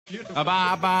Ba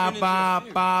ba ba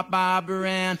ba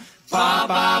Baran. Ba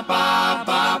ba ba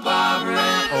ba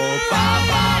Baran. Oh ba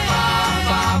ba ba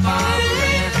ba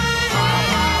Baran. Ba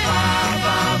ba ba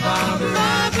ba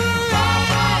Baran. Ba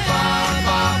ba ba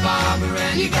ba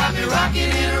Baran. You got me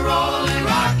rocking and a rolling,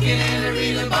 rocking and a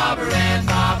reeling, Baran.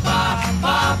 Ba ba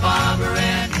ba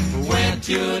Baran. Went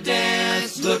to a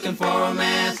dance, looking for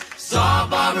romance. Saw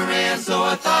Baran, so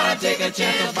I thought I'd take a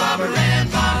chance with Baran.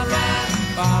 Baran.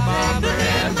 Baran.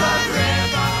 Baran.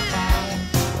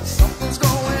 Something's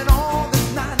going on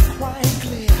that's not quite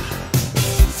clear.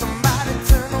 Somebody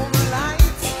turn on the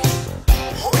lights.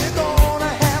 We're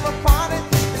gonna have a party.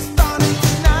 It's starting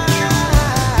tonight.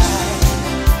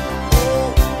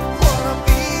 Oh, what a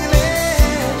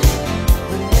feeling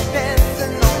when you're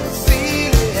dancing on the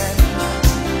ceiling.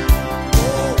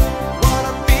 Oh, what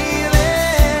a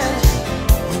feeling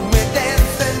when we're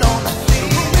dancing on the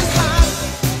ceiling. It's hot.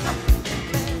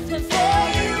 For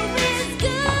you is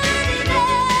good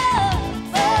enough.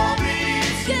 For me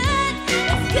it's good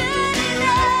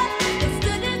enough. It's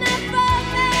good enough for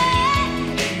me.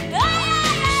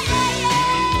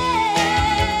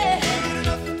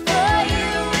 For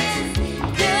you is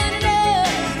good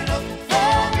enough.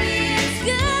 For me it's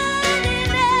good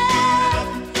enough.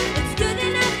 It's good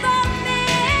enough for me.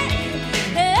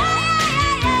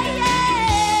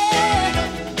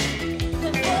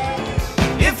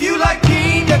 If you like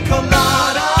pina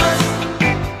coladas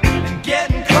and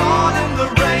getting caught in the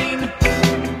rain,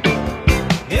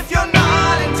 if you're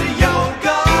not into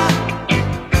yoga,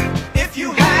 if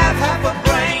you have half a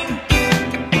brain,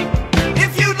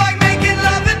 if you like making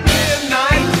love at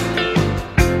midnight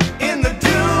in the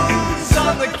dunes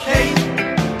on the Cape,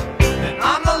 then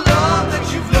I'm the love that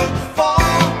you've looked for.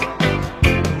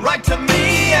 Write to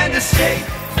me and escape.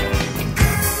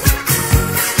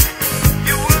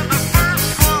 You were the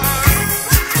first one.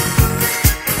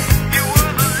 You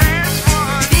were the last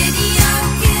one. Video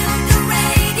killed the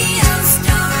radio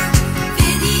star.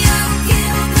 Video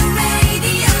killed the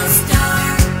radio star.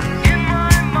 In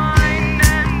my mind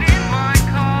and in my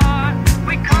car,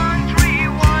 we can't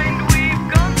rewind, we've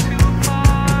gone too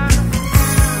far.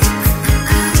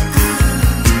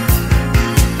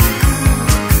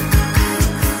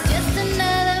 Just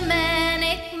another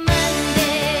manic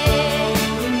Monday.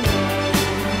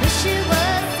 Wish it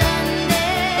was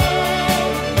Sunday.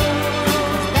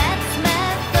 That's my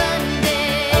fun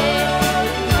day.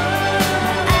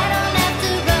 I don't have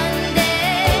to run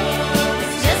day.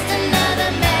 It's just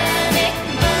another manic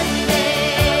Monday.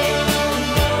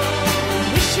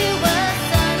 Wish it was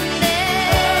Sunday.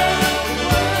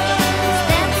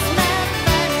 That's my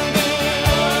fun day.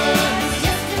 It's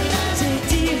just another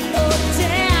deep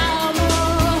down.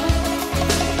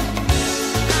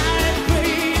 I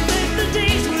pray that the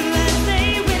days will last, they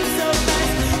went so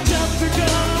fast. Jump for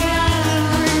joy,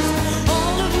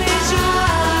 all of nature.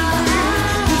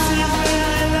 This is where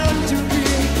I love to be.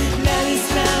 That is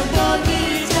my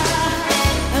bonita.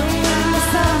 And when the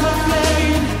summer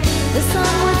played, the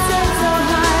sun would set so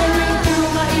high, ring through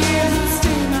my ears and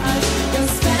sting my eyes. Your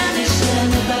Spanish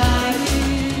anybody.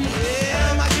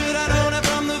 Yeah, my good, I known it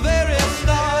from the very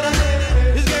start.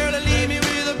 This girl that leave me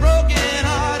with a broken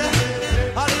heart.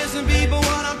 Listen, people,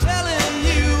 what I'm telling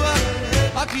you.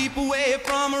 I keep away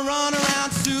from a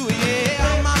runaround Sue.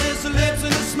 Yeah, my miss her lips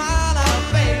and a smile on her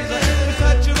face. The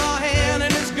touch of her hand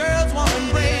and this girl's warm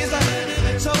embrace.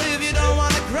 So if you don't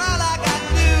wanna cry like I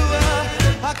do,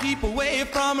 I keep away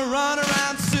from a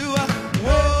runaround Sue.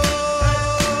 Whoa.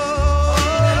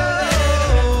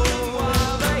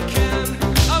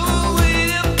 I will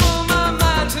wait for my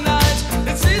mind tonight.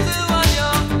 It's easy when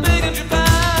you're big in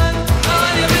Japan. Oh,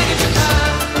 when you're big in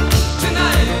Japan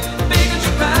tonight. Big in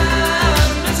Japan,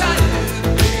 Italian,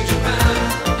 big in Japan.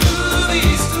 Blue, the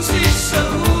eastern seas so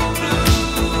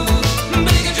blue.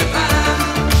 Big in Japan,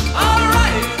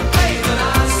 alright, baby,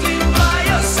 I'll sleep by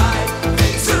your side.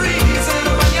 It's a reason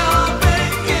when you're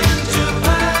big in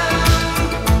Japan.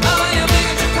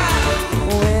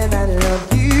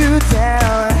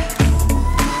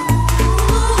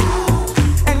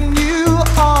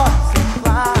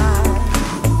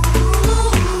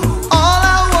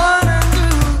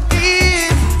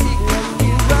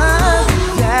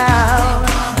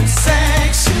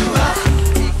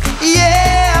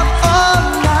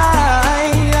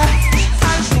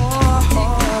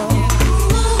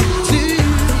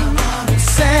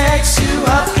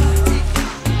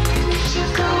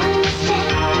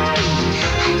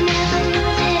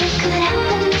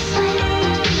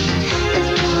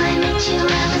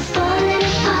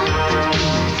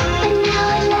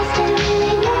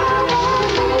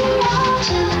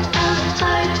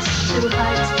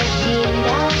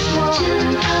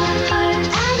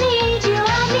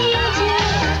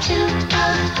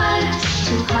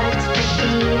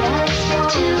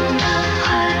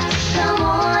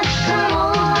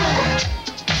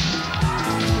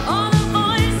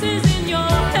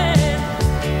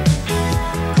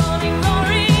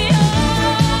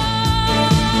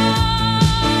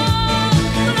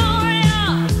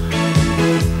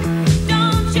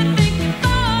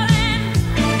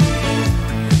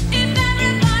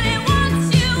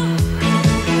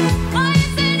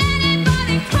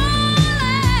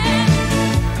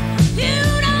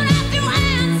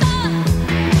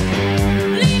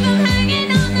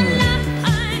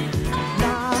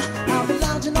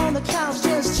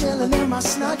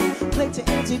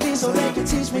 MTV so they can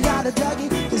teach me how to Dougie.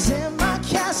 'Cause in my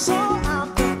castle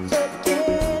I'm the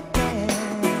wicked man.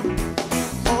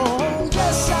 Oh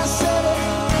yes, I said it,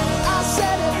 I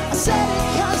said it, I said it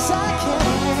 'cause I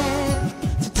can.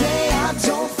 Today I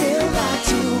don't feel like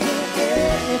doing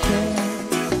anything.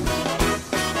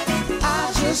 I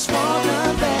just wanna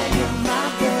lay in my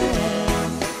bed.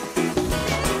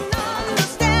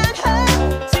 Understand her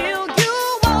till you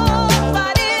walk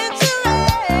right into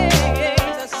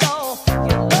race. So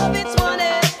your love it's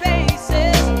 20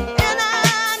 paces, and I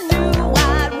knew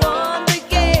I'd won the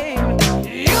game.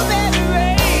 You better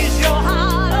raise your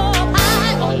heart up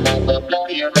high. I'll never blow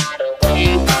you right away.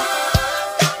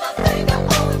 Got my finger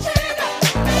on the trigger.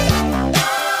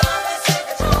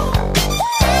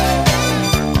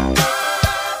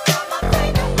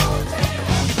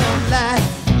 Don't lie,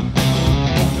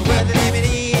 the world that living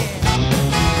in.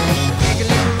 Take a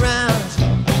look around.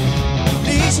 At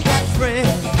least you got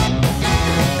friends.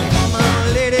 Come on,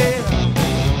 lady,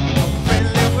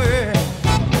 friendly word.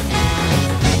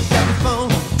 Got the phone,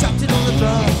 dropped it on the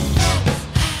floor.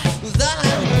 Was all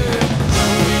I heard.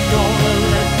 We gonna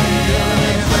let the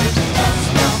elements race us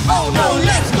now. Oh no,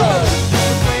 let's go.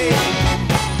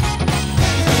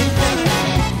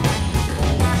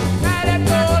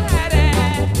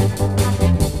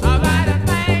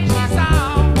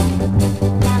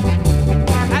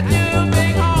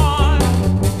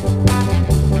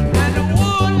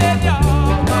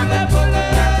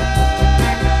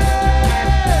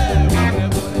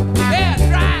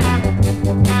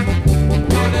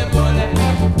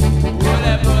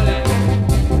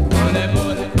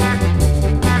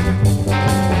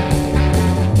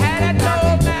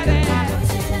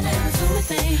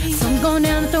 Sun going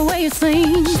down the way you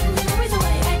sing.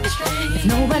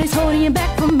 Nobody's holding you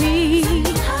back from me.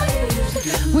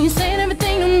 When you're saying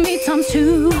everything to me times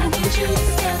two.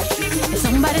 If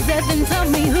somebody's dead, then tell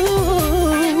me who.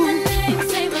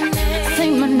 Say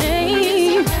my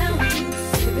name.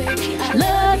 I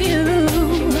love you.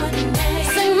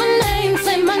 Say my name,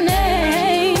 say my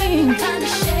name.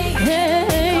 Hey,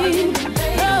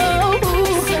 oh,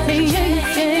 hey, hey,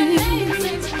 hey.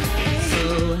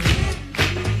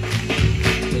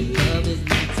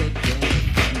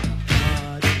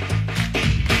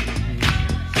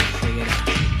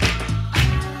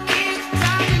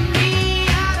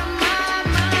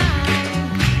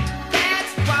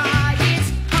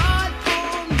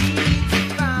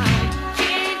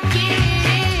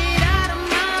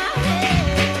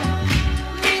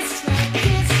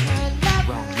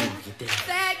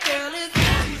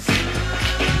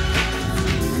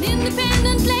 An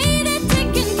independent lady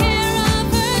taking care of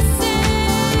herself.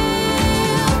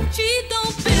 She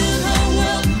don't build her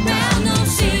world round no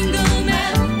single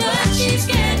man, but she's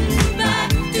getting by,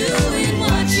 doing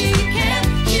what she can.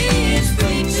 She is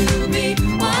free to be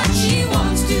what she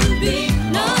wants to be.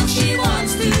 No, she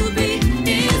wants to be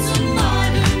is a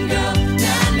modern girl.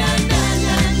 Na na na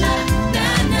na na na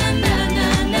na na na na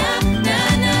na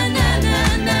na na na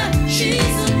na.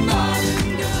 She's a modern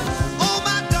girl. Oh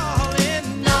my darling,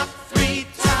 knock 3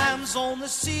 times on the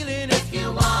ceiling if you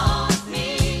want me.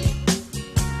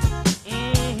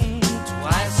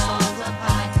 Twice on the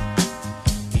pipe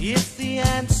if the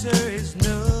answer is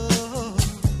no.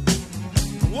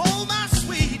 Oh my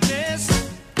sweetness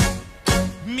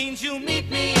means you meet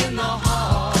me in the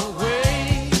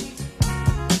hallway.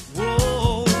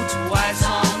 Whoa, twice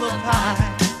on the pie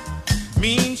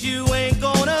means you ain't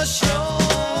gonna show.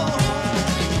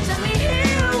 Tell me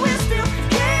who will still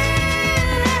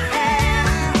care.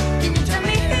 You can tell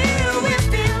me who will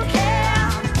still care.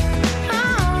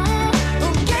 Oh,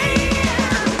 okay.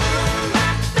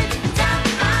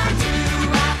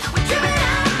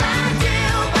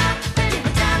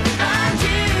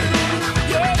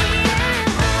 Yeah, yeah.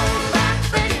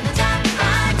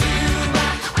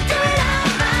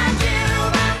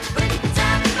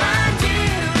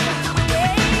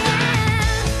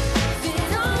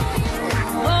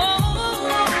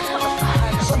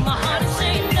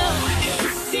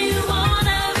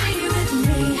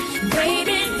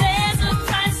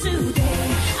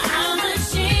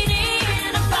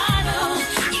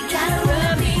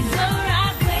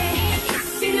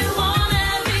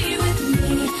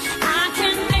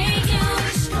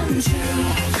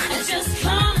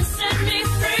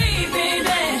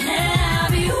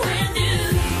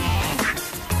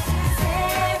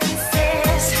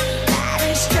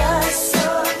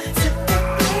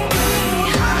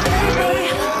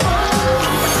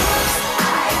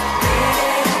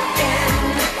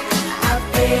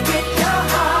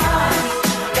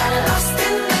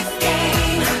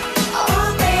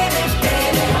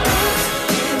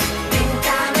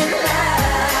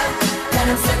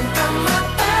 sent from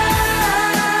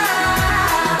above.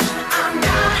 I'm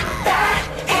not that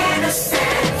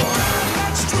innocent.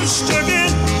 Let's twist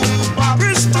again.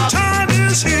 Twist the time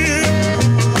is here.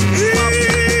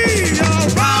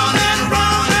 Round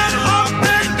and up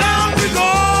and down we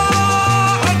go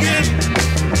again.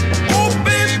 Oh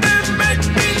baby, make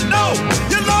me know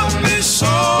you love me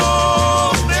so.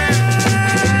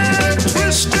 Then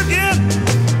twist again,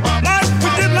 like we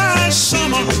did last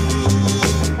summer.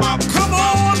 Come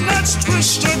on, let's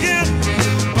twist again,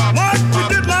 like we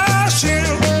did last year.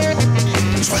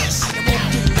 Twist.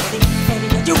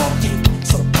 You won't it,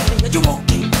 so you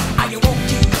won't it. Are you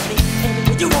won't it,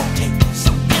 you won't it.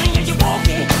 So you won't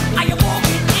it. Are you won't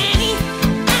it, Annie?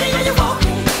 Annie, you won't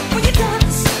it. When you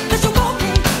dance, cause you won't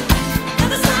it.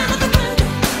 Other side of the window,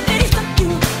 lady stuck you.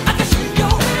 I can see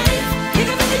your ready. You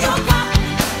can visit your car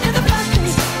in the plastic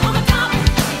on the carpet.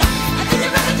 I did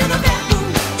it right to the bedroom.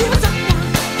 You was up now,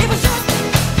 it was your thing.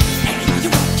 Annie, you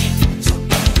won't it. So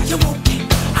you won't it.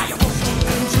 Are you won't it.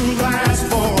 To last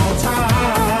for time.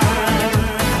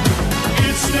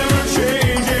 It's never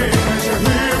changing. As you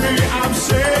hear me, I'm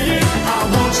saying I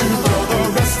want you for the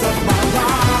rest of my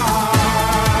life.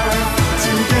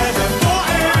 Together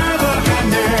forever and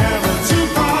never to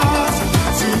part.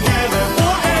 Together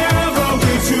forever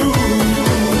we two.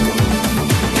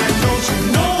 And don't you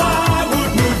know I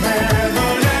would move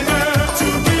heaven and earth to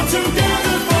be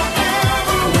together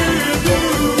forever with you.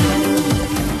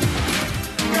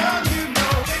 Girl, you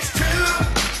know it's true.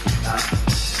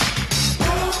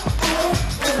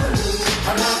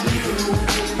 I love you.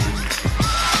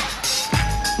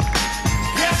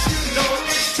 Yes, you know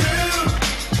it's true.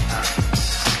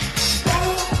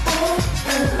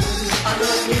 I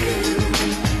love you.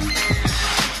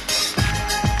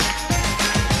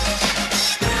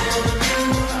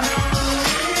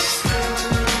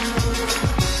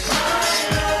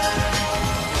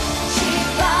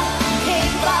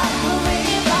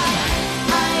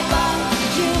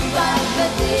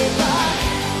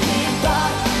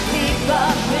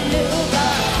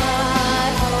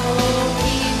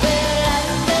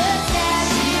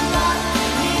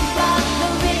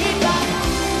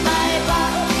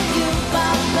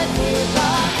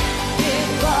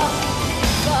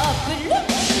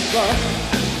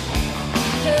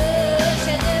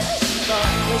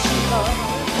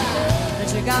 But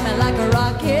you got me like a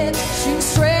rocket, shoot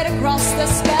straight across the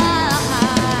sky.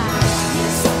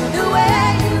 It's the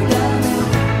way you love me.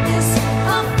 It's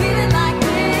I'm feeling like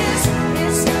this.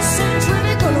 It's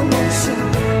centrifugal motion.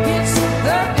 It's the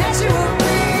perpetual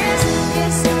bliss.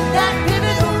 It's that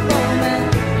pivotal moment.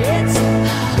 It's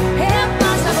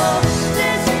impossible.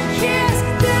 This kiss,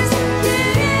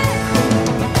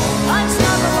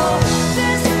 unstoppable.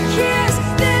 This kiss.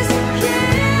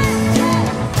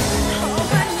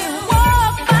 When you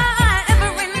walk by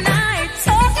every night,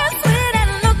 talking sweet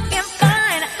and looking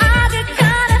fine, I get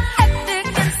kinda hectic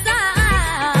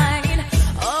inside.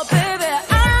 Oh baby,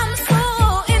 I'm so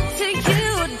into you,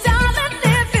 darling.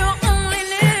 If you only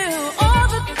knew all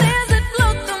the things that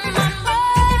float through my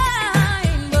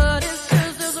mind, but it's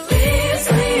just as real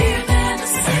sweet and the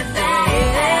same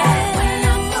thing when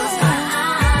I close my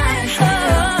eyes.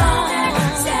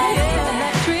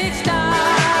 Electric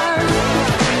star,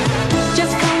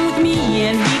 just come with me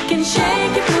and we can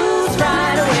shake your blues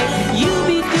right away. You'll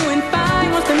be doing fine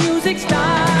once the music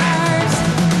starts.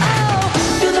 Oh,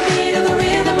 feel the beat of the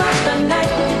rhythm of the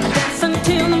night. Dance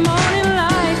until the morning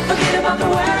light. Forget about the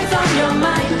worries on your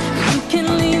mind. You can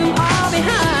leave them all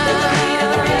behind. Feel the beat of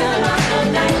the rhythm of the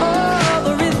night. Oh,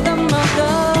 the rhythm of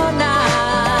the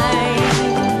night.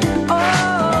 Oh,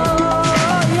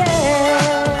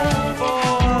 yeah.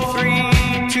 4, 3,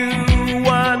 2,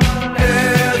 1.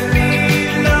 Earth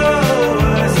below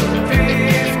us,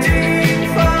 drifting,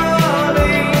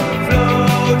 falling,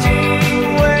 floating,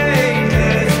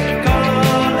 weightless,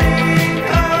 calling,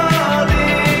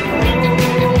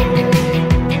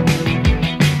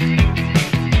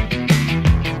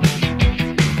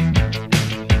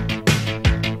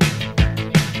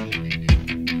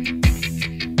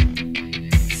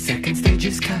 Second stage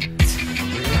is cut.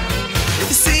 If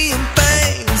you're seeing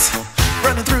things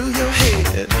running through your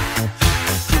head,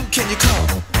 who can you call?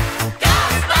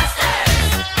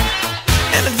 Ghostbusters!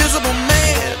 An invisible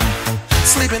man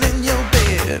sleeping in your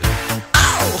bed.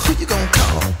 Oh, who you gonna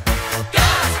call?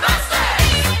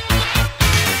 Ghostbusters!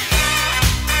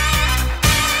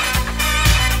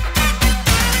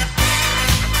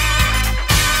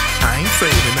 I ain't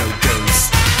afraid of no ghosts.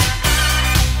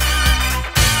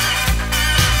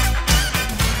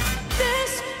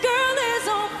 This girl is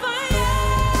on fire.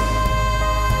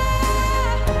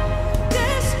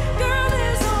 This girl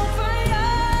is on fire.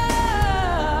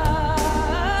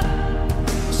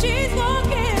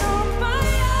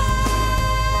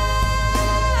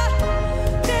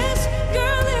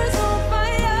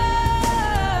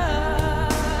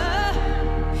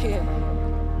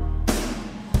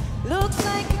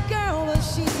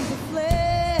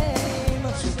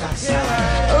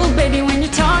 Oh, baby, when you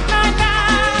talk like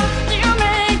that, you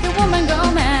make a woman go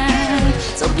mad.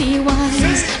 So be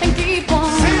wise and keep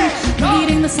on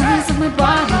reading the signs of my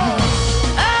body.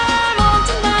 I'm on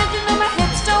tonight, you know my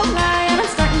hips don't lie, and I'm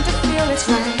starting to feel it's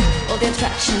right. All the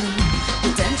attraction, the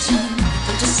tension.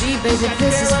 Don't you see, baby,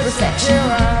 this is perfection.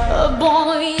 Oh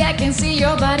boy, I can see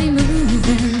your body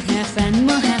moving, half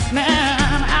animal, half man. I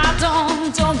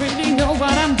don't really know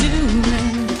what I'm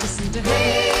doing. Listen to her.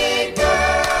 Big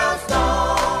girls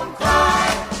don't cry.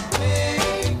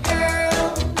 Big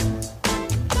girls,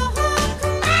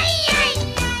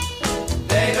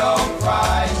 they don't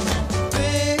cry.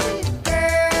 Big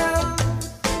girls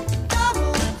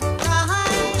don't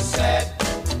cry. Said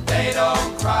they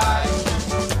don't cry.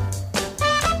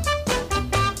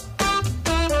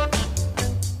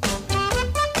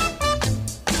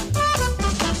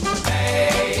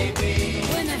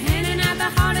 When they're handing out the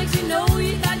heartaches, you know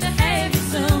you got to have your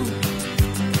some.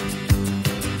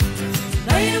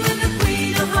 Playing with the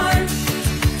queen of hearts,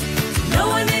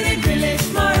 knowing it ain't really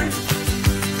smart.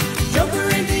 Joker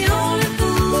ain't the only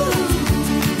fool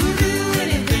who'll do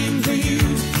anything for you.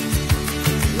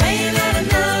 Laying out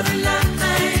another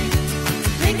line,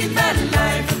 thinking about a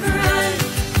life of crime.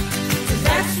 'Cause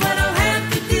that's what I'll have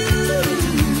to do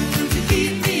to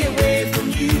keep me away from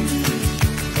you.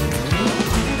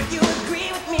 Would you agree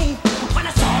with me when I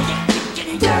saw you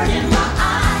getting dirt in my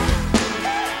eye?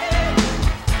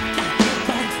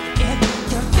 But if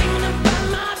you're thinking about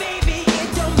my baby, it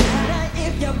don't matter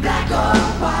if you're black or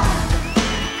white.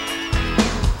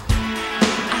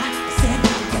 I said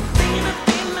if you're thinking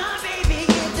about my baby,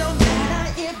 it don't matter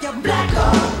if you're black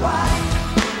or white.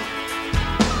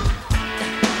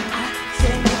 I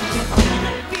said if you're thinking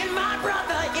about my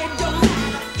brother, it don't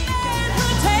matter if you're black.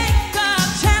 Take a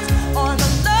chance on a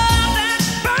love that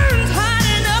burns hot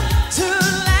enough to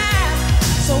last.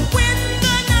 So when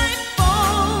the night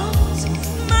falls,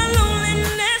 my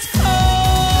loneliness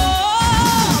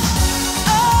calls.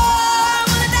 Oh, I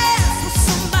wanna dance with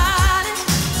somebody.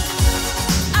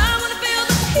 I wanna feel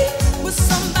the heat with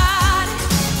somebody.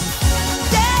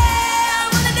 Yeah, I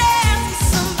wanna dance with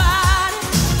somebody.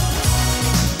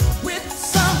 With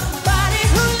somebody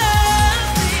who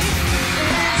loves me.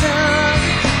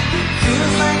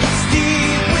 Feels like it's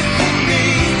deep within me.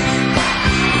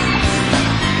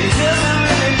 It doesn't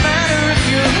really matter if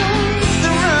you're on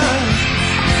the run.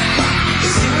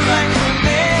 Seems like we're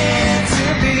meant to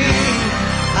be.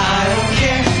 I don't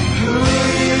care who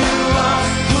you are,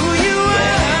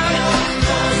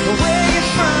 or where you're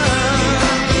from.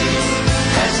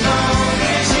 As long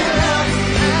as you love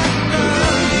me,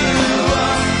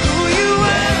 who you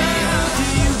are. Do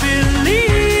you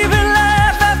believe in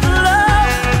life after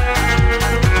love?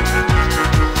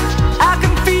 I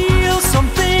can feel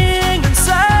something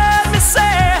inside me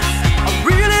say, I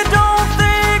really don't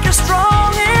think you're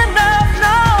strong enough,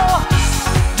 no.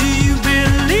 Do you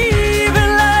believe in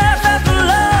life after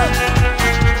love?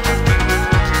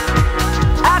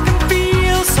 I can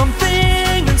feel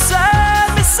something inside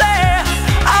me say,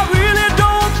 I really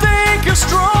don't think you're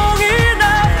strong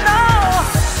enough, no.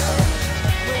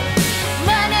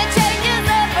 Money changes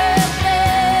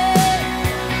everything.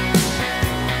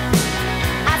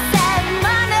 I said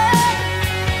money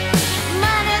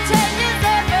changes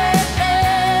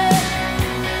everything.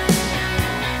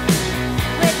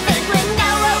 We think we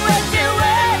know what we're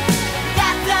doing.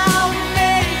 That don't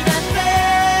mean a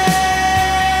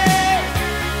thing.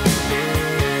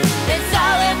 It's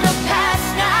all in the past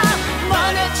now.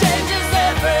 Money changes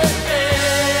everything.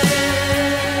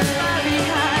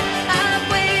 I've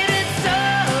waited so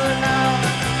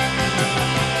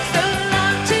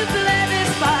long to play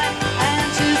this part and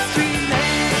just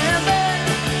remember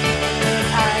that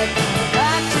I've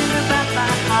forgotten about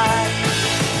my heart.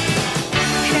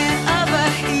 Can't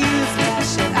overuse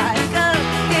passion. I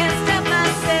can't stop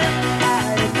myself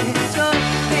out of control.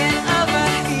 Can't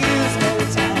overuse no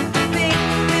time. Think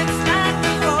it's like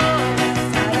the whole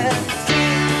not a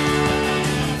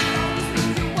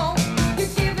You're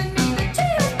giving me the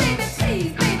chills, baby.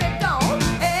 Please, baby, don't.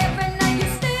 Every night you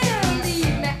still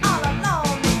leave me all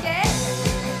alone again.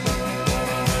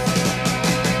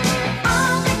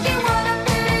 I'll make you what I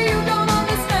feel you don't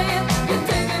understand. You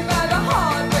take me by the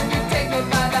heart when you take me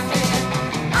by the hand.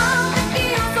 I'll make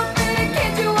you so pretty,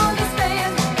 can't you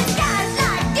understand? It's guys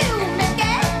like you make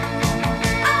it.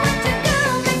 I want you to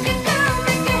make it, don't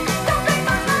break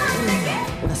my heart, make it.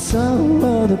 When I saw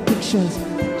all the pictures,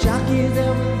 the jockeys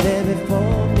that were there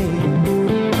before me.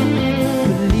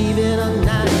 Believe it or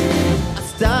not, I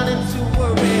started to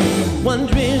worry,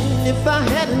 wondering if I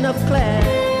had enough class.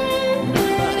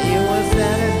 But it was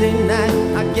Saturday night,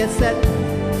 I guess that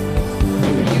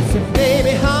you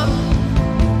baby, huh?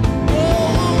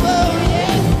 Oh,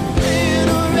 yeah,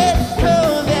 little red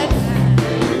Corvette.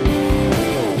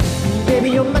 Baby,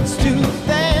 you're much too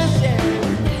fast, yeah.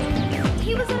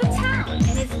 He was out of town, and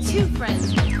his two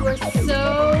friends who are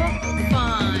so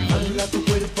fine. Hala tu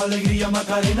cuerpo, alegría,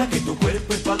 Macarena, que tu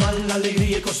cuerpo es para dar la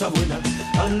alegría y cosas buenas.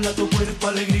 Hala tu cuerpo,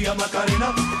 alegría,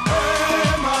 Macarena,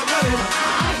 Macarena.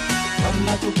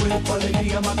 Hala tu cuerpo,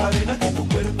 alegría, Macarena, que tu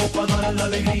cuerpo es para dar la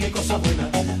alegría y cosas buenas.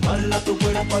 Hala tu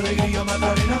cuerpo, alegría,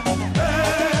 Macarena,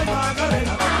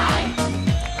 Macarena.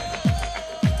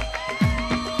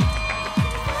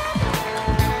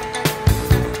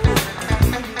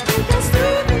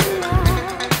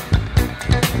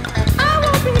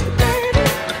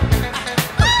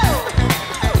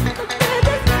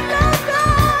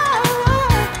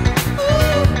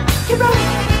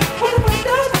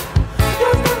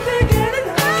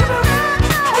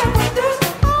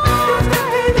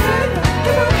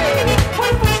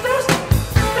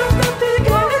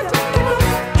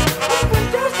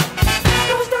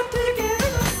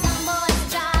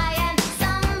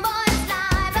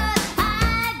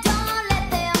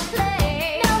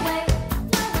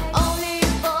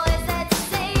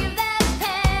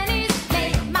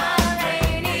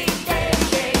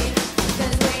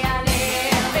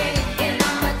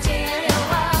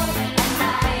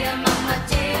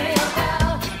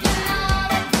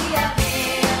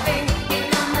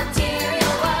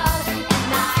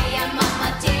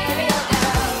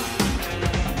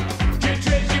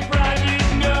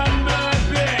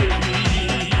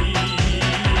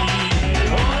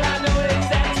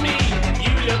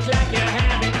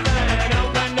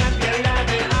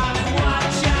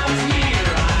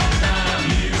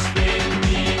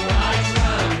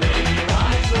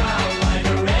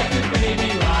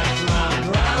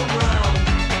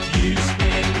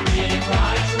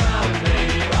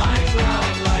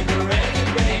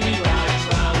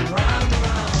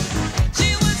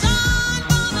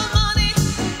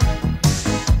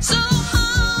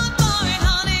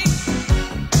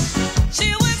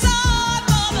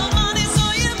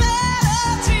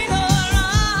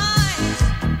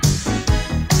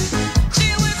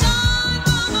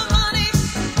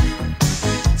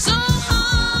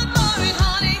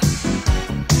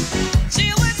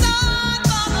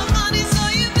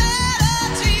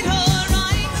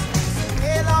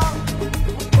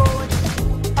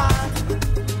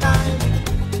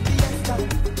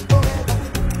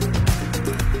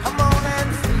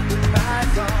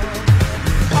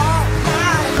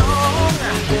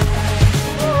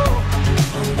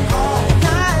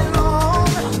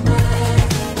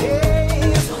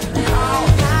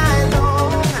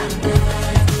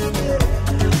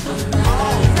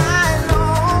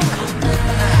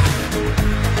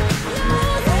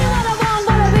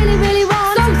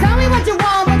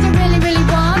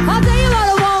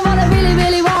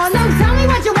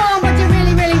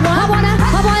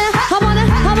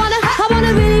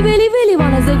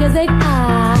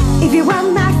 If you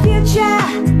want my future,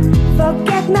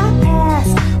 forget my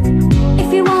past.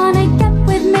 If you wanna get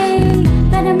with me,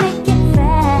 better make it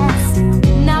fast.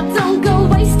 Now don't go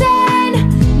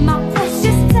wasting my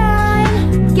precious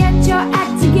time. Get your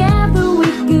act together, we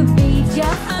could be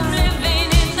just I'm living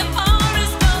in the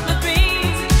forest of the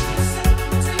trees.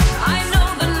 I know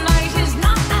the night is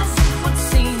not as it would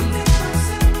seem.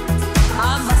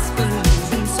 I must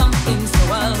believe in something, so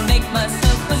I'll make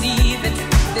myself believe it.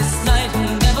 This night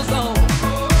will never go.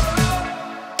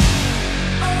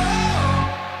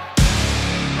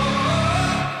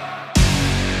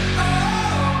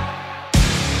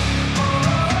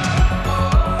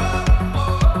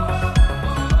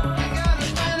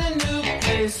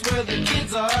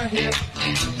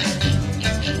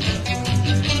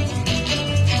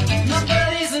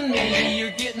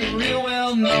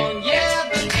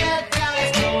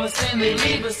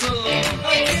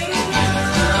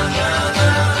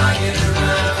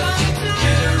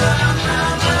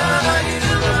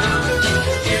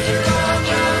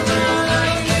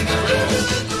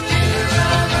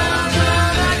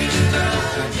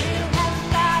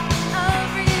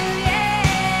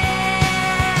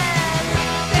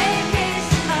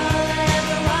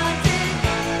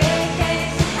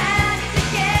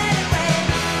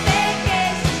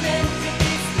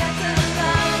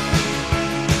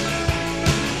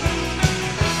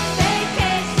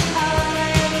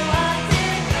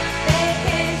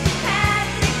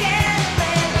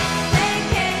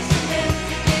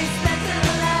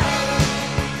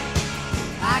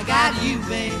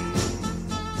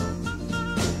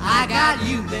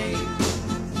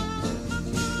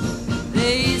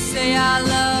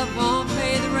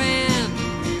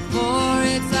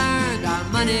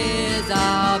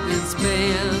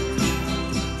 band.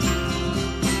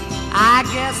 I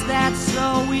guess that's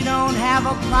so we don't have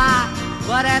a plot,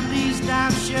 but at least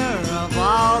I'm sure of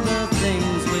all the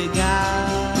things we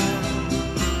got.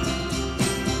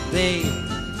 Babe.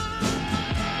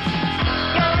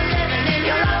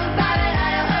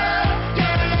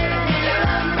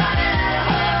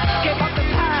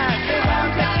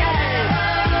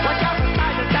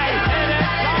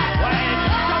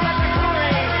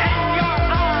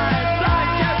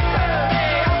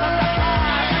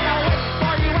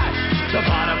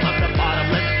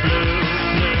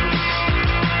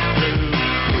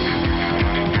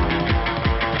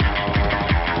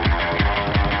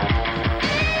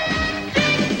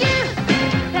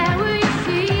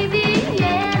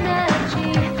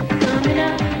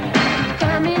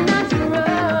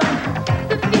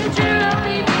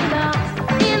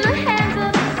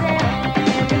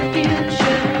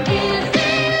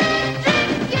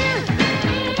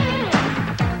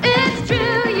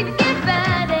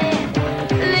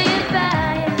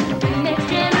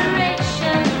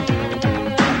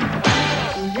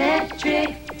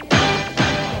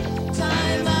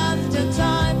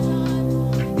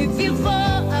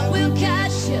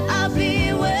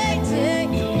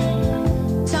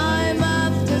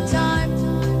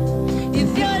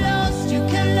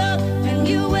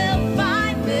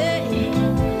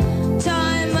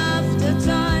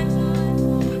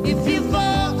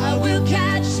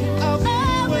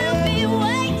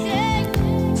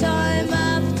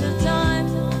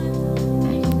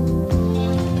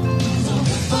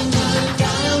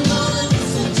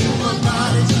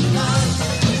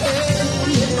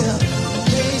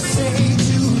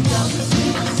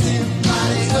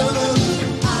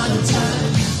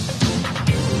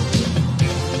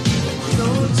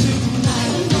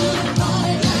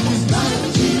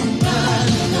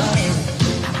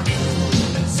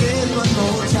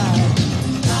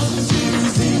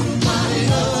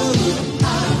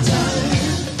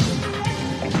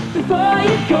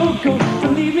 Go,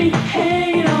 don't leave me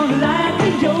hanging on like a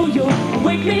yo-yo.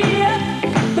 Wake me up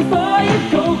before you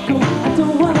go. I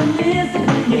don't wanna miss it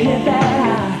when you hit that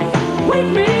high.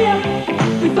 Wake me up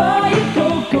before you go.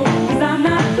 Cause I'm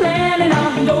not planning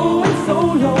on going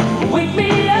solo. Wake me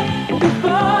up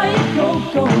before you go.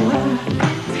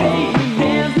 Take me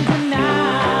dancing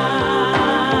tonight.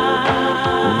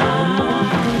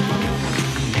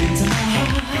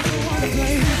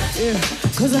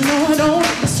 Cause I know I don't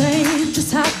the same.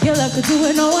 Just how you like to do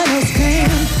it, no one else can.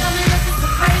 Tell me this is the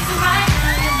crazy right.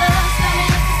 Your love, tell me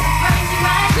this is the crazy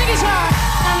right. Sing it, y'all.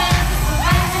 Tell me this is the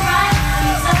crazy right.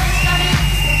 Your love, tell me this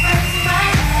is the crazy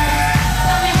right.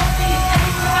 Tell me what do you think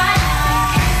is right.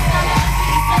 Tell me what do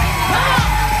you say is right.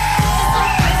 It's so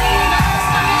crazy, you love.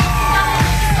 Tell me it's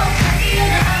so crazy, you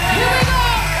love. Here we go.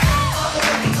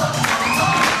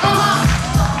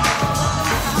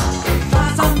 Buy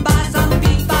some,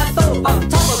 beat by four,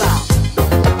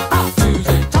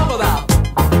 talk about.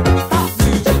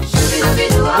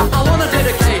 I wanna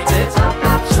dedicate it.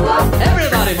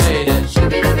 Everybody made it.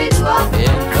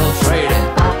 Infiltrate it.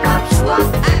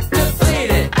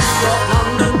 Activate it.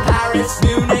 London, Paris,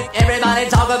 Munich. Everybody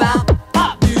talk about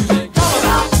pop music. Talk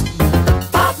about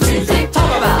pop music.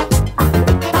 Talk about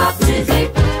pop music.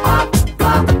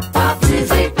 Pop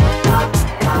music.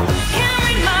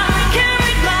 Carried now I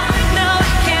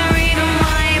carried on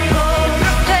my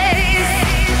poker face.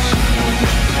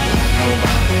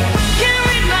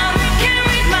 Carried now I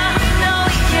carried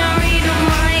on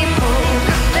my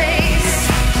poker face.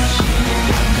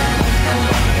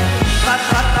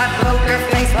 Poker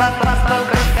face,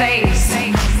 poker face.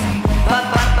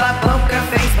 Poker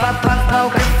face,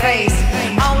 poker face.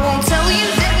 I won't tell you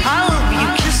that I love you,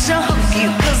 kiss you, hug you,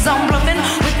 cause I'm bluffing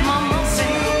with my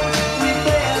muscle.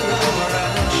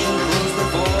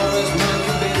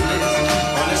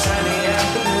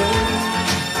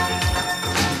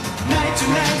 Night to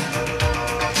night,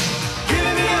 give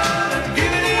me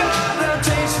the other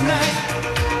taste tonight.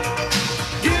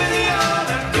 Give me the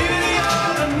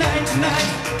other night tonight.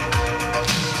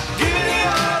 Give me the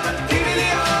other.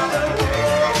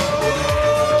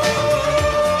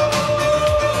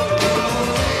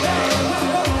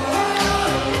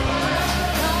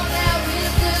 Know that we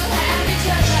still have each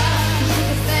other. You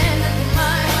can stand under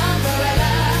my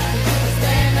umbrella. You can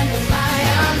stand under my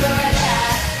umbrella.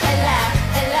 Ella,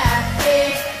 ella,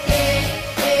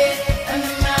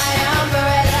 under my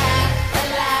umbrella.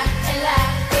 Ella, ella,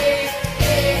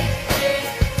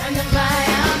 under my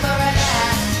umbrella.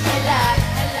 Ella,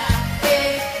 ella,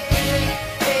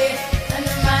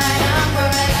 under my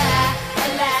umbrella.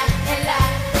 Ella, ella,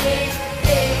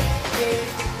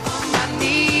 on my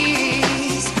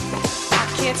knees. I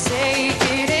can't take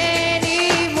it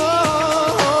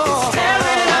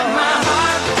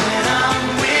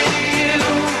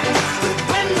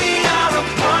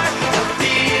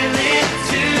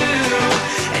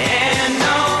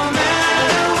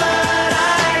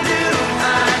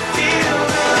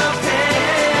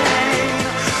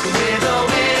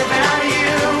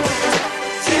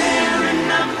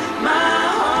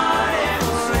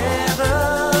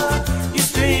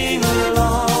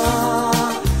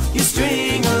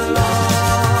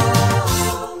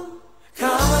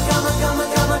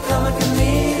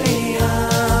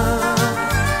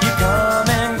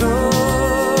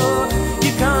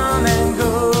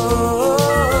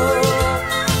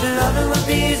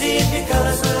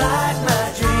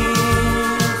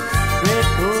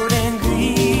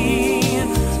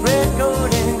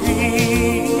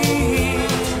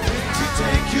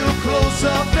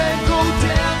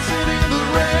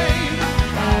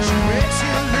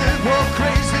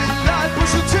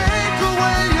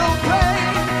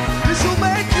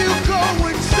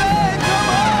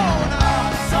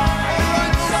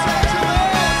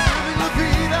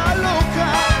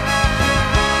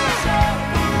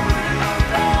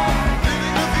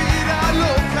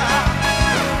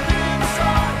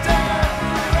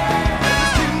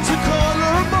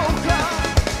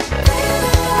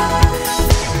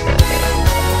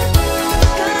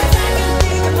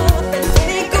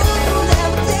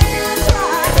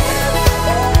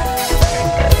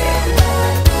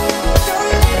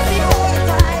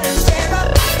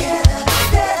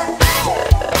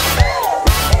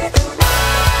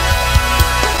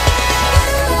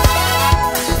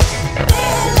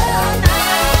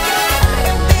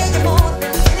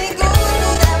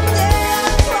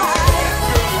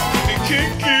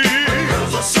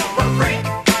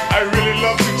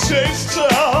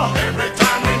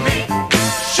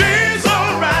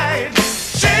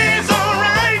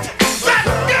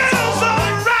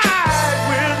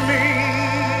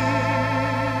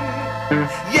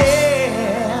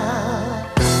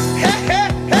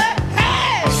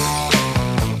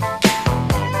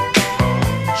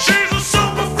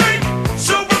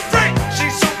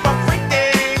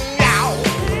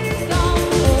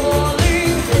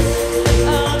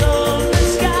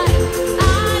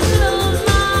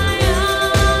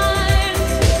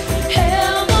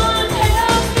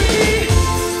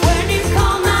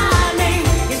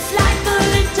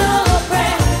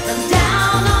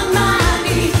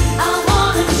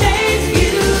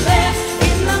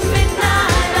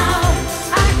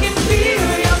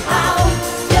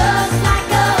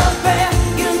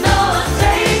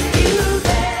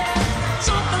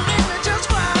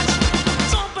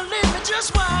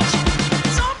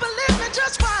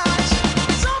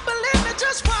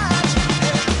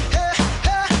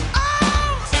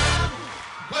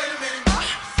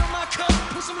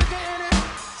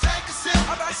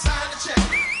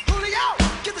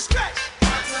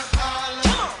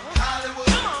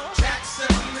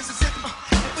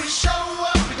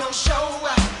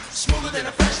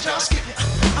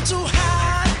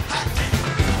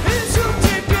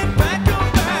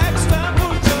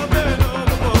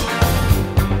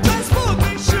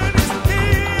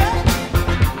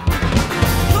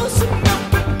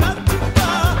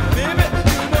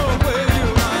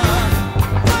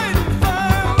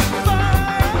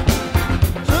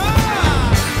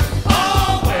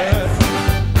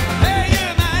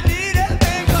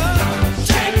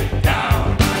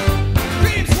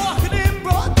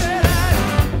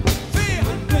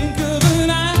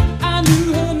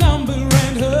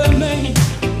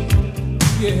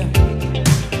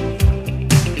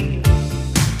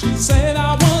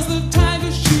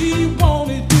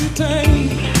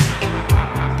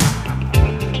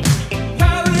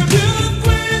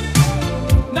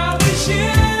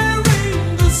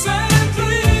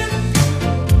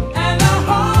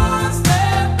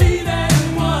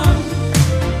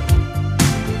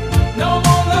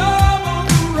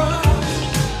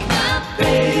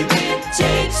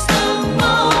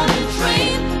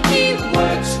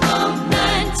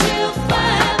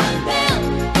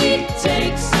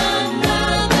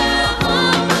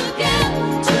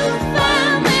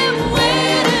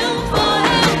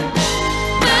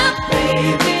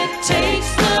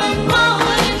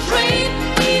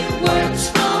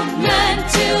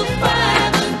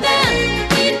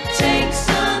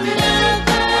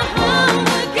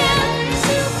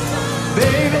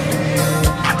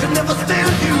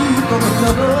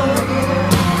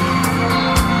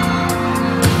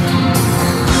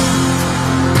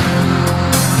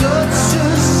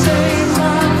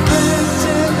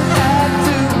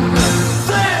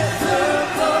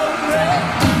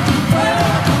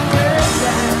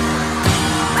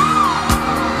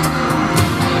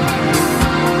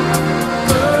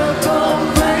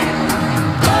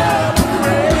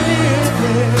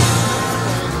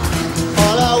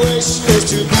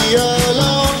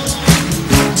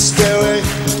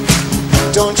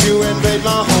take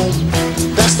my home.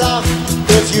 Best off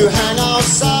if you hang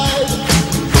outside.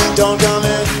 Don't come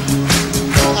in,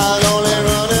 I'll only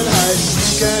run and hide.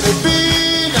 Who can it be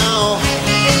now?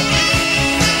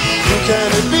 Who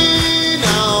can it be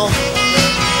now?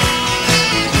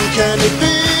 Who can it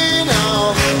be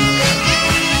now?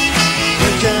 Who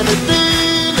can it be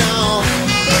now?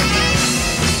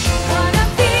 What I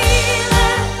feel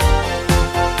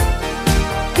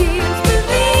feels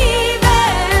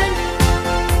believing.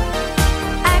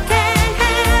 I can't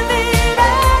have it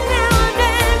all now. I'm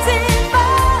dancing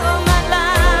for my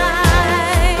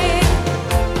life.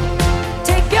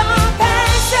 Take your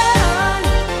passion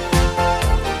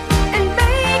and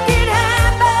make it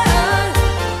happen.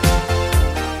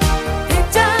 It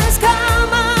just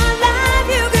come alive.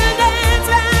 You can dance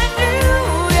right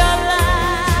through your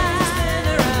life. Spin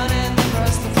around and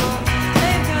across the floor.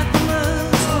 They've got the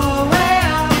moves. Oh, way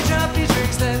out. You drop these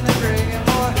drinks, then they bring in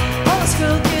more. Old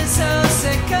school kids so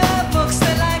sick of books.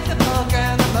 They like the polka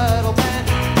and the metal band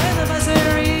and the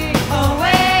misery. Oh,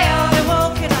 way out. They're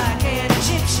walking like an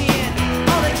Egyptian.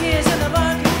 All the kids in the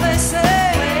marketplace say,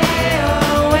 way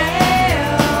oh, way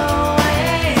oh,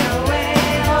 way oh, way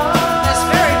oh. That's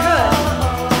very good.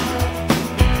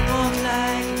 Walk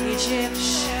like an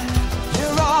Egyptian.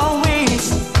 You're always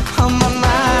on my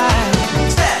mind.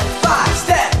 Step by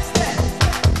step.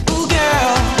 Ooh,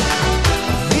 girl,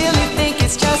 really think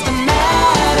it's just a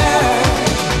matter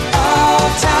of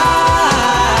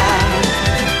time.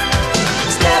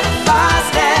 Step by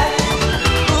step.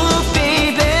 Ooh,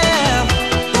 baby,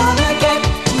 gonna get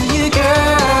to you,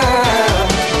 girl.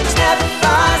 Step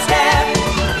by step.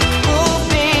 Ooh,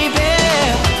 baby,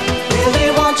 really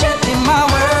want you in my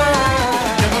world.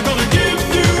 Never gonna give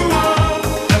you up,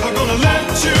 never gonna let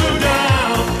you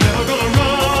down, never gonna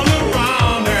run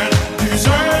around and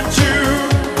desert you,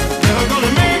 never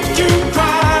gonna make you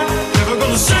cry, never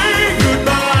gonna say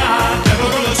goodbye, never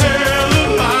gonna tell a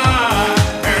lie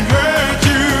and hurt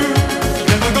you,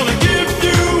 never gonna give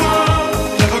you up,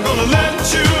 never gonna let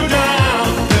you down,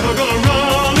 never gonna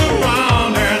run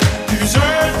around and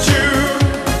desert you,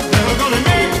 never gonna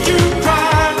make you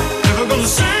cry, never gonna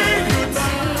say goodbye.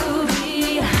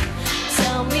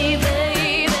 Tell me,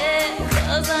 baby,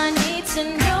 'cause I need to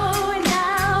know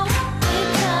now.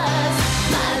 Because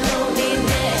my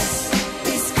loneliness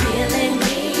is killing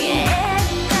me,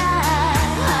 and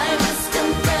I must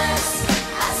confess,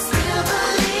 I still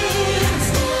believe.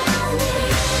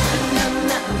 When I'm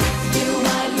not with you,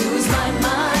 I lose my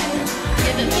mind.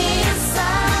 Giving me a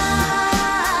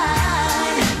sign.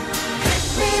 Hit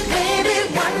me, baby,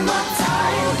 one more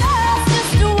time.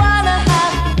 Just wanna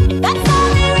have. That's all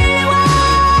we really want.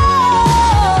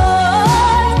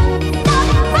 Stop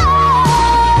the road.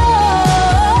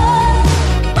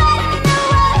 When the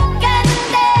work and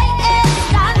day is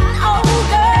done, oh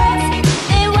girls,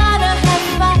 they wanna have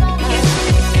fun.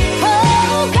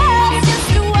 Oh girls,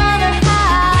 just wanna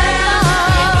have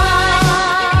fun.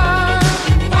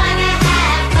 Wanna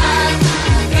have fun,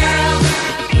 girls.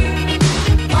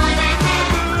 Wanna have.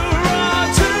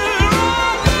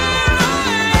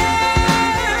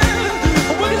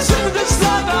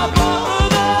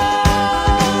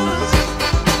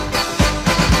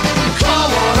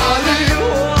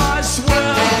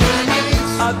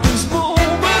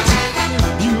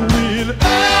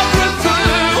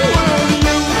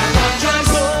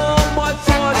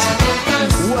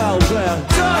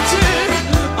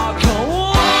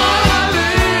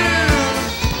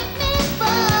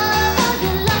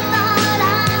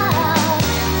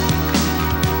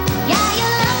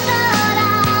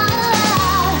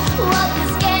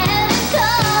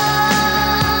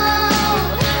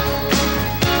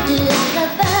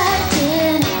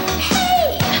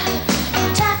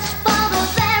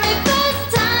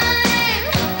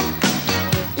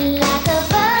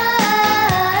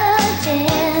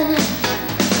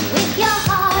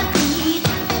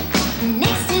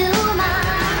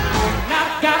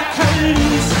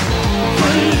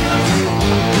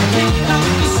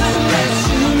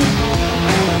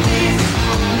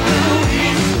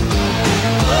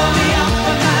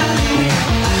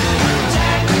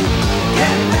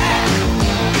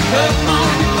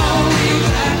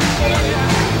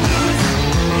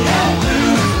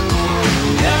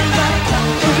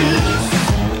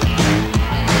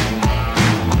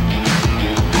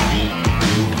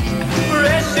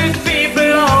 Precious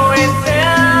people always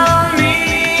tell me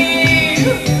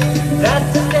that's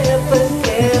the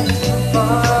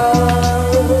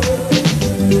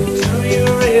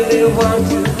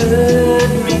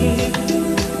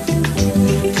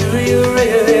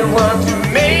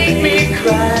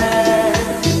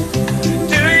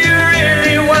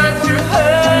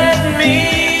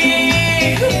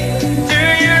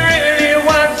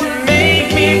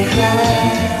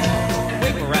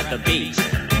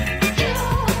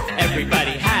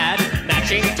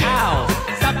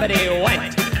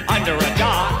went under a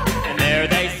dock, and there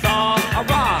they saw a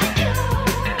rock.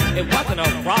 It wasn't a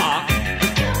rock,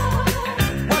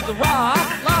 it was a rock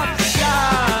lobster.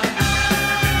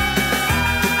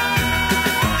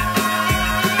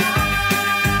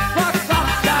 Rock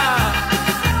lobster.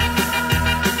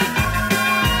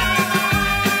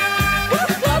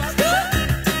 Rock lobster.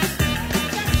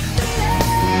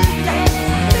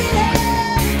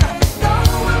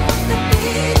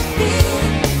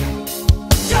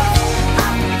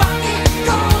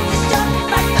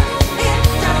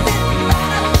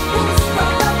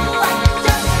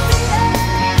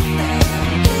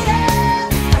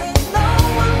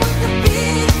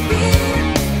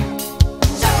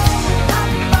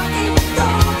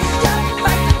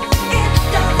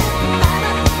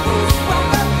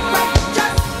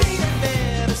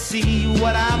 To see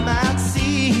what I might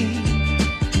see.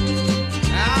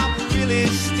 I'm really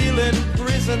still in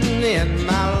prison in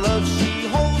my love. She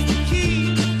holds the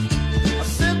key. A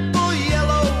simple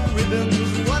yellow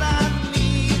ribbon's what I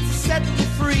need to set me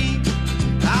free.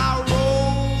 I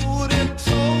wrote and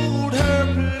told her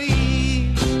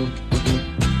please.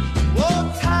 Oh,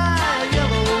 tie a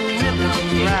yellow ribbon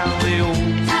round the old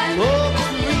oak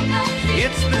tree.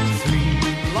 It's been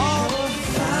 3 long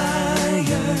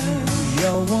fire.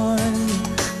 Your one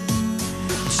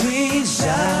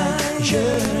desire.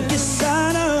 Yes, I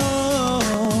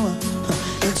know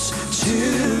it's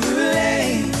too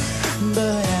late,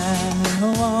 but I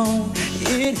want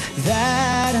it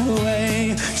that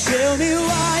way. Tell me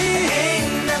why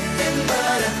ain't nothing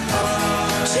but a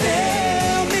heart.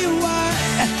 Tell me why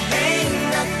ain't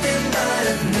nothing but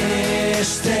a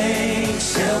mistake.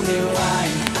 Tell me why.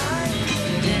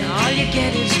 All you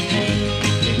get is pain.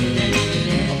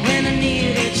 When I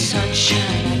needed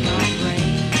sunshine, I got rain.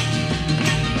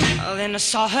 Oh, then I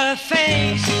saw her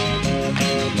face.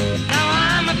 Now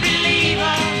I'm a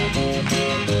believer.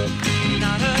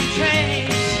 Not a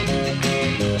trace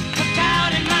of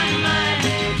doubt in my mind.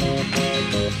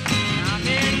 I'm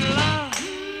in love.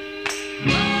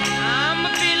 I'm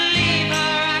a believer.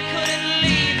 I couldn't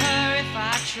leave her if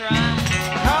I tried.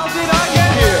 How did I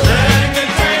get here? Letting the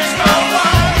days go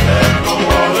by, let the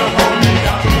water hold me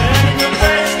down. Letting the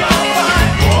days go by,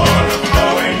 water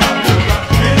flowing underground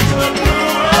into the blue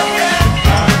again.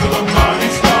 After the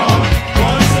money's gone,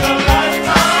 once in a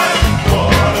lifetime,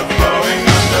 water flowing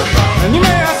underground. And you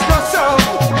may ask yourself,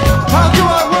 how do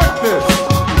I work this?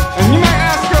 And you may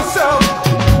ask yourself,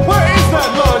 where is that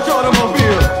large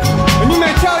automobile? And you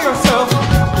may tell yourself,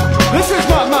 this is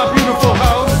not my beautiful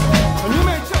house. And you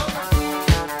may tell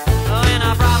When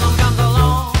a problem comes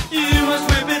along, you must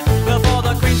whip it before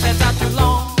the cream sets out too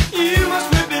long. You must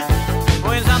whip it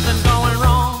when something's going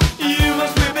wrong. You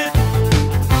must whip it.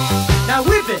 Now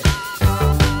whip it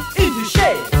into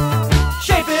shape.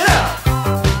 Shape it up.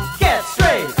 Get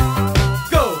straight.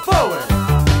 Go forward.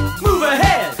 Move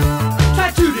ahead. Try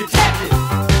to detect it.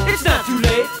 It's not too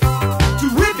late to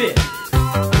whip it.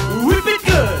 Whip it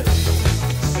good.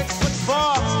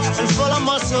 6'4" and full of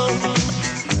muscle.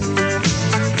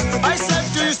 I said,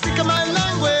 do you speak my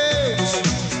language?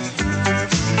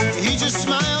 He just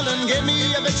smiled and gave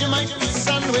me a Vegemite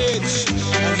sandwich.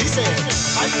 And he said,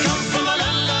 I come from a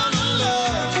land down under.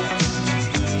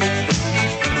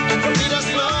 Read us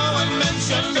slow and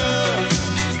mention her.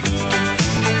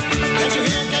 Can you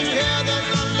hear the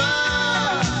thunder?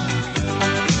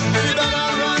 You better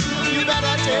run, you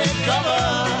better take cover.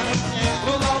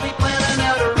 We'll all be planning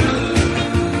out a route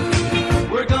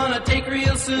we're gonna take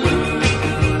real soon.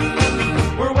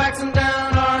 We're waxing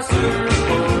down our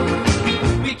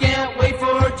surfboard. We can't wait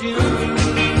for June.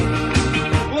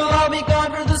 We'll all be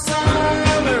gone for the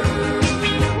summer.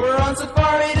 We're on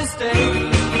safari to stay.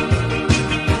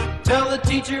 Tell the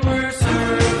teacher we're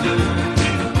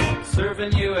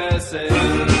surfing USA.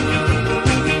 And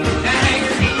hang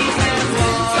your knees and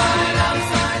slide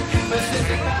outside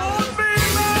Pacific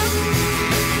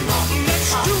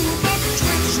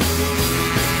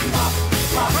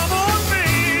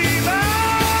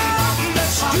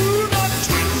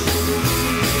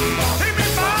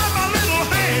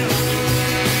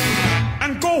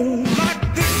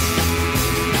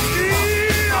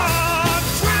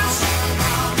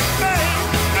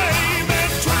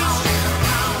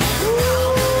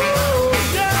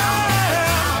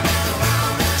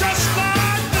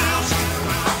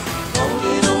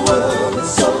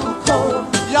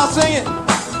y'all sing it.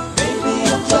 Maybe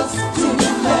I'm just too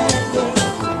demanding.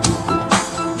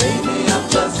 Maybe I'm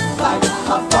just like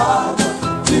my father.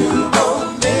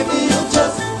 Maybe I'm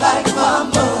just like my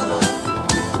mother.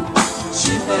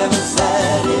 She's never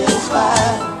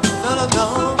satisfied. No.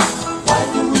 Why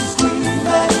do we scream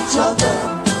at each other?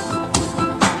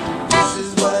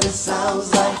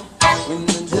 sounds like